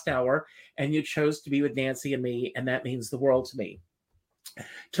the last hour, and you chose to be with Nancy and me, and that means the world to me.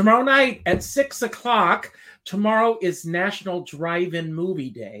 Tomorrow night at 6 o'clock, tomorrow is National Drive-In Movie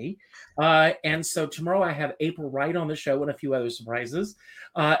Day. And so tomorrow I have April Wright on the show and a few other surprises.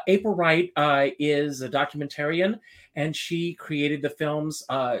 April Wright is a documentarian, and she created the films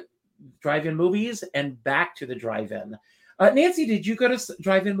Drive-In Movies and Back to the Drive-In. Nancy, did you go to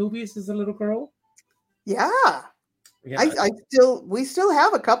drive-in movies as a little girl? Yeah. Yeah. We still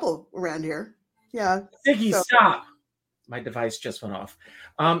have a couple around here. Yeah. Ziggy, stop. My device just went off.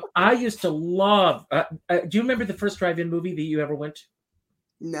 I used to love, do you remember the first drive-in movie that you ever went to?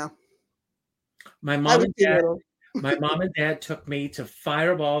 No. My mom and dad took me to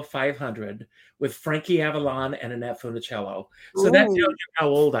Fireball 500 with Frankie Avalon and Annette Funicello. So that tells you how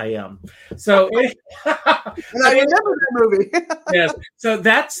old I am. So, and I remember that movie. Yes. So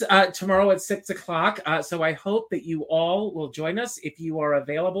that's tomorrow at 6 o'clock. So I hope that you all will join us. If you are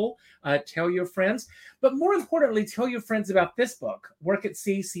available, tell your friends. But more importantly, tell your friends about this book, Work at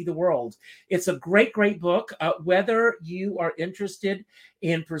Sea, See the World. It's a great, great book. Whether you are interested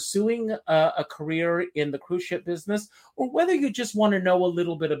in pursuing a career in the cruise ship business, or whether you just want to know a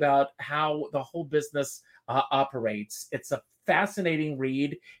little bit about how the whole business operates. It's a fascinating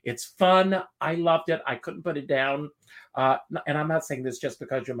read. It's fun. I loved it. I couldn't put it down. And I'm not saying this just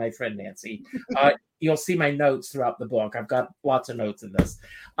because you're my friend, Nancy. You'll see my notes throughout the book. I've got lots of notes in this.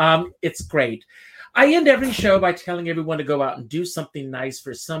 It's great. I end every show by telling everyone to go out and do something nice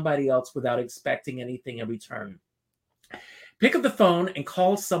for somebody else without expecting anything in return. Pick up the phone and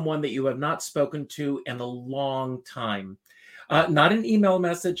call someone that you have not spoken to in a long time. Not an email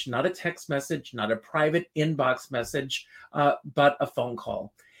message, not a text message, not a private inbox message, but a phone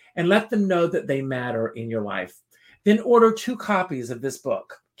call. And let them know that they matter in your life. Then order 2 copies of this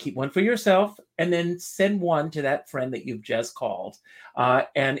book. Keep one for yourself, and then send one to that friend that you've just called.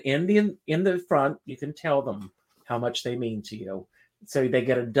 And in the front, you can tell them how much they mean to you. So they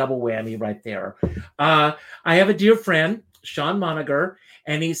get a double whammy right there. I have a dear friend, Sean Moniger,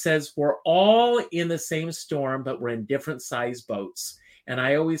 and he says, we're all in the same storm, but we're in different size boats. And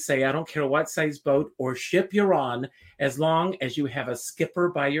I always say, I don't care what size boat or ship you're on, as long as you have a skipper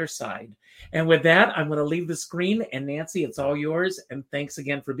by your side. And with that, I'm going to leave the screen. And Nancy, it's all yours. And thanks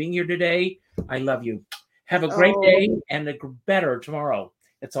again for being here today. I love you. Have a great day and a better tomorrow.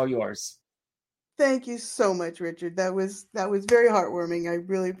 It's all yours. Thank you so much, Richard. That was very heartwarming. I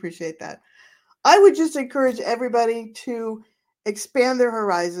really appreciate that. I would just encourage everybody to expand their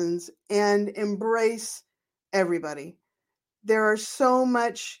horizons and embrace everybody. There are so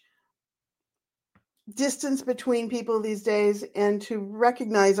much distance between people these days, and to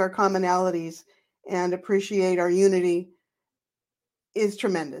recognize our commonalities and appreciate our unity is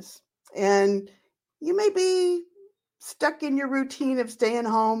tremendous. And you may be stuck in your routine of staying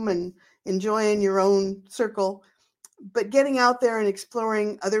home and enjoying your own circle, but getting out there and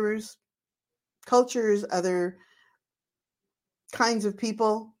exploring others' cultures, other kinds of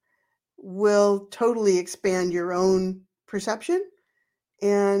people will totally expand your own perception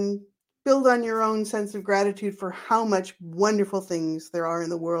and build on your own sense of gratitude for how much wonderful things there are in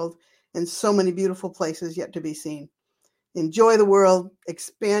the world and so many beautiful places yet to be seen. Enjoy the world,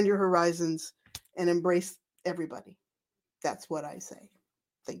 expand your horizons, and embrace everybody. That's what I say.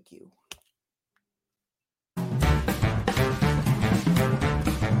 Thank you.